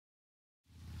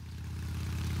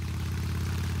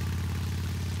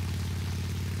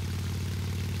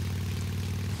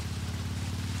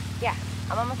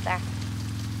I'm almost there.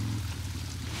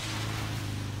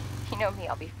 You know me,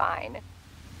 I'll be fine.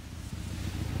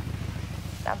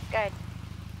 Sounds good.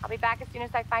 I'll be back as soon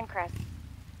as I find Chris.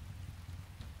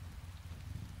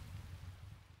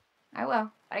 I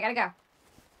will, but I gotta go.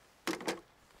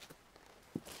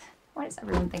 Why does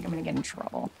everyone think I'm gonna get in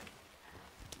trouble?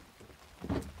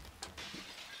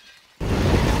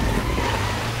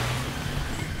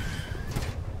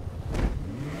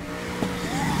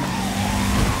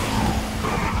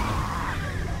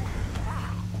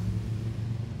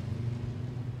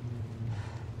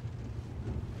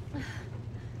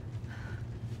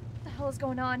 What's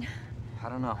going on? I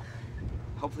don't know.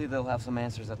 Hopefully they'll have some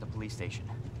answers at the police station.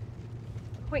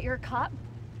 Wait, you're a cop?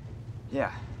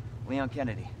 Yeah, Leon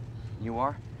Kennedy. You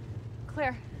are?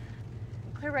 Claire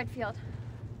Redfield.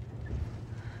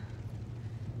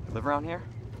 Live around here?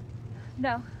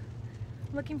 No.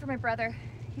 I'm looking for my brother.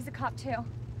 He's a cop too.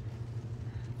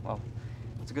 Well,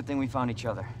 it's a good thing we found each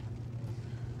other.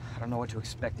 I don't know what to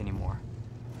expect anymore.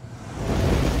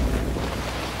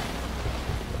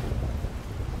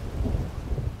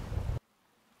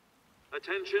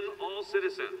 Attention all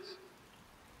citizens.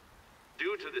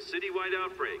 Due to the citywide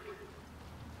outbreak,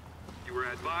 you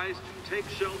are advised to take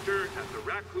shelter at the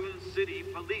Raccoon City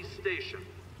Police Station.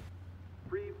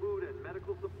 Free food and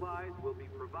medical supplies will be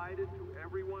provided to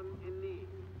everyone in need.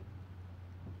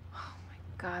 Oh my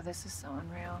god, this is so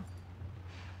unreal.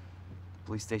 The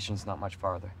police station's not much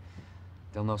farther.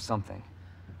 They'll know something.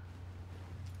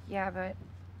 Yeah, but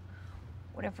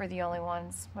what if we're the only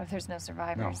ones? What if there's no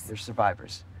survivors? No, there's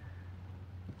survivors.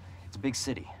 It's a big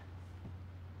city.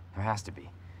 There has to be.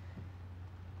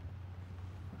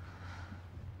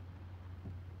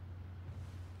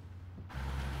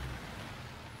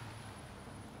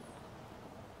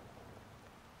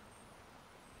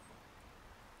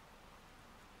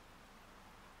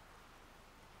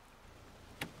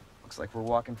 Looks like we're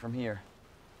walking from here.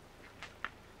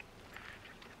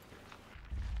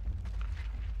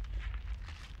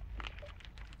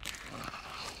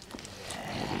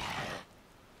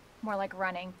 More like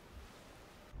running.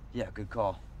 Yeah, good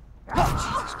call.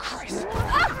 Jesus Christ!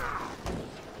 Ah!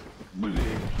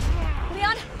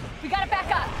 Leon, we gotta back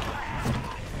up.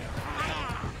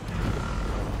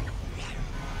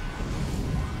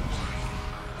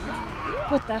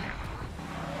 What the?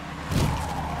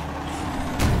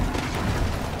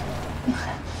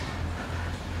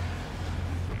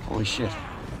 Holy shit.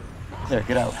 Claire,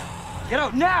 get out. Get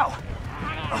out now!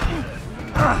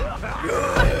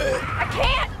 I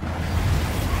can't!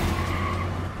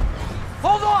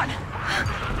 Hold on!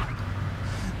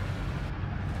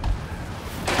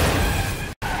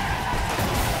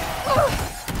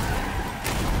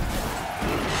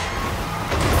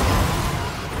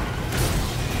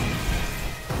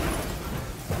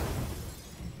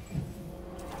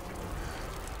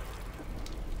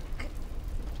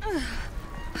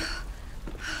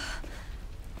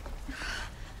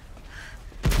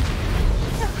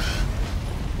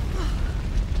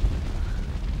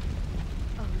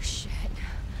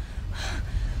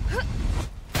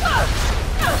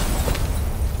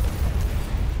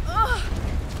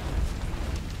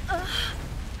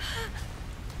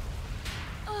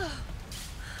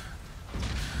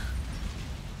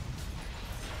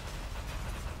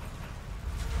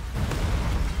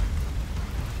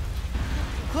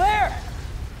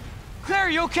 Claire, are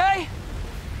you okay?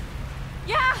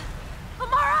 Yeah,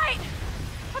 I'm all right.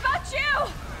 How about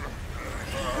you?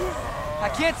 I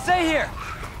can't stay here.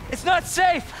 It's not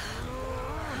safe.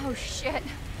 Oh, shit.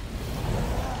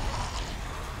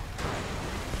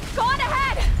 Go on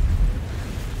ahead.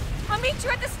 I'll meet you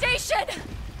at the station.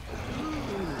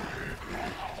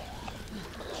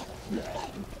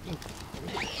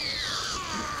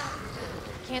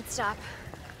 Can't stop.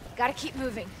 Gotta keep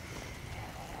moving.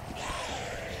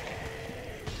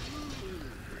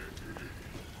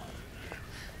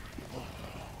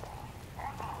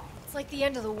 It's like the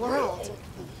end of the world.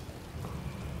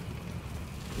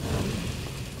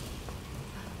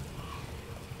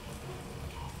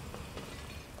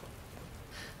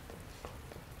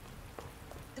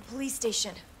 The police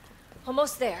station.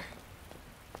 Almost there.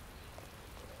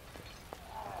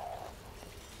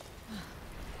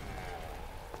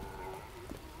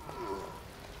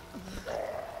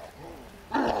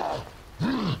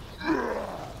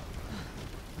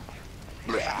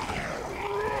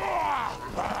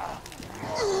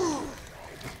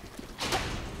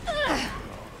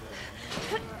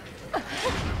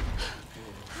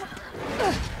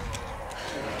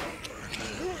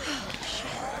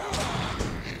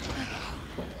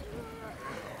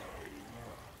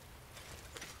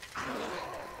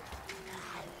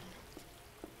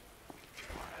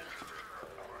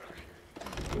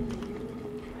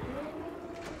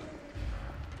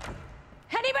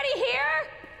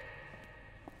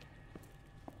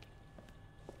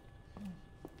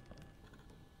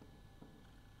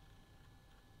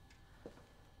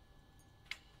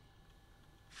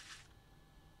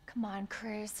 Come on,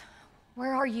 Chris.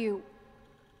 Where are you?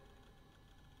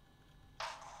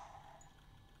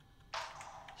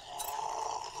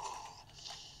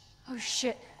 Oh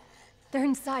shit. They're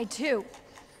inside too.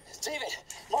 David,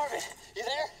 Marvin, you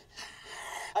there?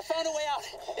 I found a way out.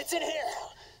 It's in here.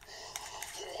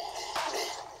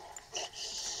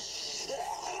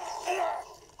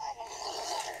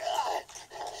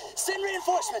 Send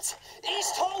reinforcements.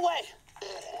 East hallway.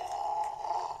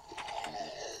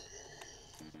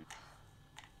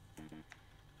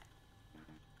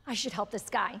 I should help this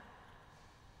guy.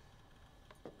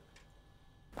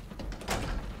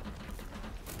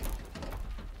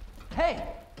 Hey!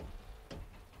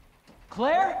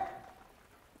 Claire?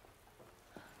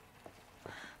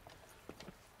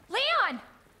 Leon!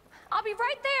 I'll be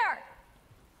right there!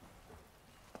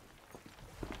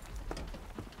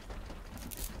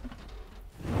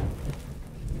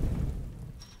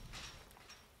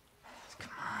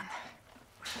 Come on.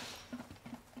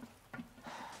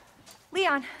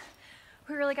 Leon,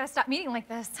 we really gotta stop meeting like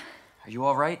this. Are you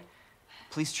all right?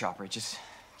 Police chopper, it just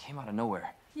came out of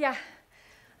nowhere. Yeah,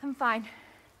 I'm fine.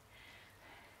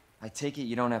 I take it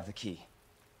you don't have the key.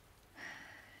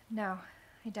 No,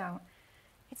 I don't.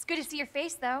 It's good to see your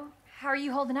face, though. How are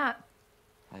you holding up?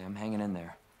 I am hanging in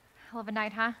there. Hell of a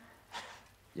night, huh?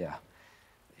 Yeah.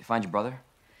 You find your brother?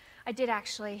 I did,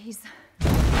 actually. He's...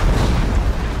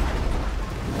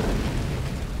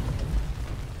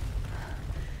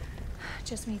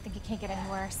 Just when you think it can't get any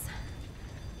worse.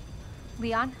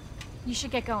 Leon, you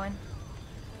should get going.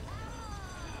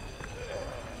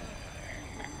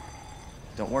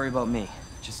 Don't worry about me.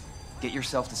 Just get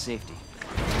yourself to safety.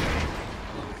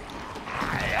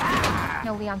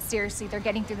 No, Leon, seriously, they're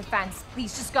getting through the fence.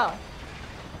 Please, just go.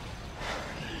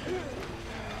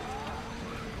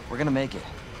 We're gonna make it.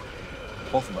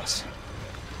 Both of us.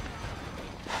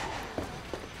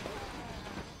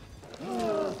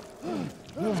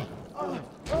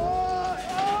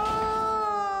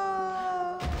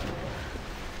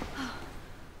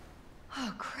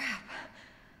 Oh, crap.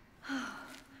 Oh,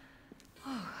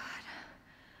 God.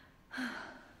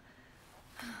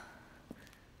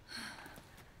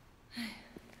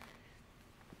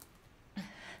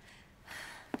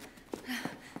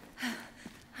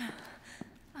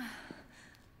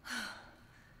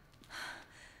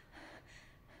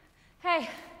 Hey,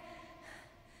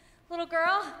 little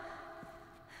girl.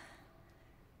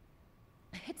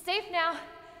 It's safe now.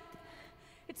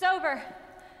 It's over.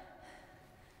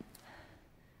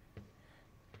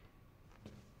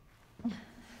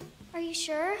 Are you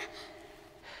sure?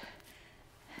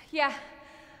 Yeah,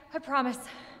 I promise.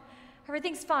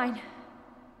 Everything's fine.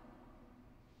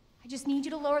 I just need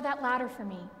you to lower that ladder for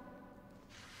me.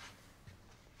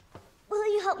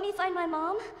 Will you help me find my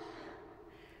mom?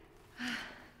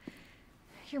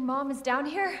 Your mom is down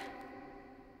here?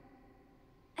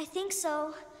 I think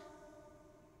so.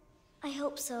 I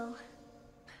hope so.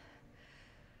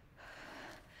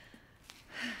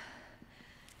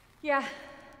 Yeah,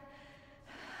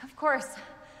 of course.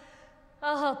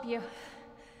 I'll help you.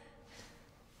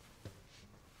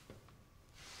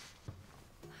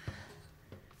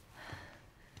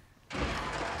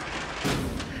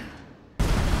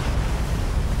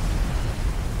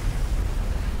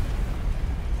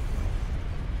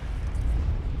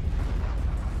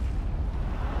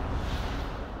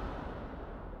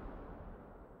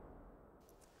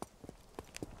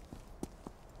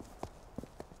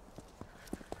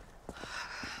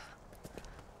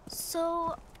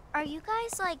 So, are you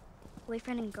guys like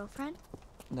boyfriend and girlfriend?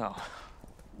 No.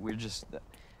 We're just...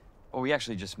 Oh, we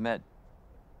actually just met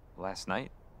last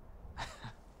night.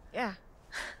 Yeah.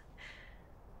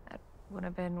 That would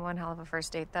have been one hell of a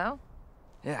first date, though.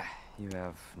 Yeah, you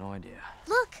have no idea.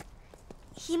 Look!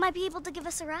 He might be able to give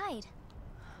us a ride.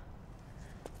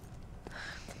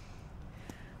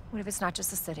 What if it's not just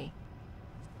the city?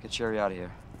 Get Sherry out of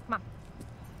here. Come on.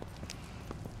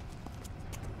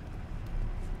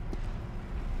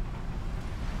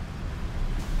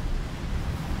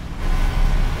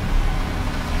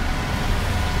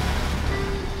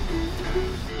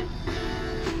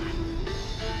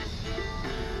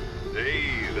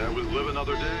 Hey, that was Live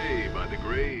Another Day by the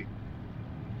great.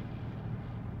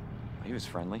 He was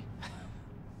friendly.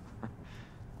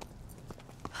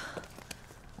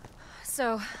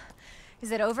 So,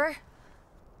 is it over?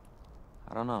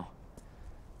 I don't know.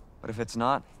 But if it's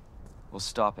not, we'll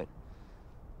stop it.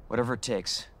 Whatever it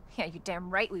takes. Yeah, you're damn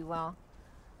right we will.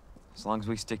 As long as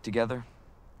we stick together,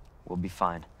 we'll be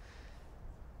fine.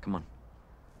 Come on.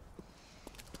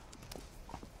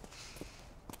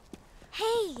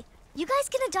 Hey, you guys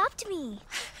can adopt me.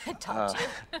 Adopt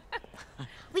you.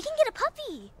 We can get a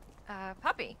puppy.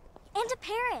 Puppy. And a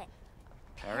parrot.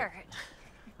 Parrot.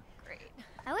 Great.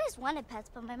 I always wanted pets,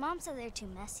 but my mom said they're too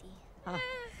messy. Yeah.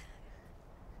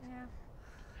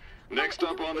 Next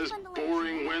up on this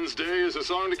boring Wednesday is a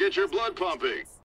song to get your blood pumping.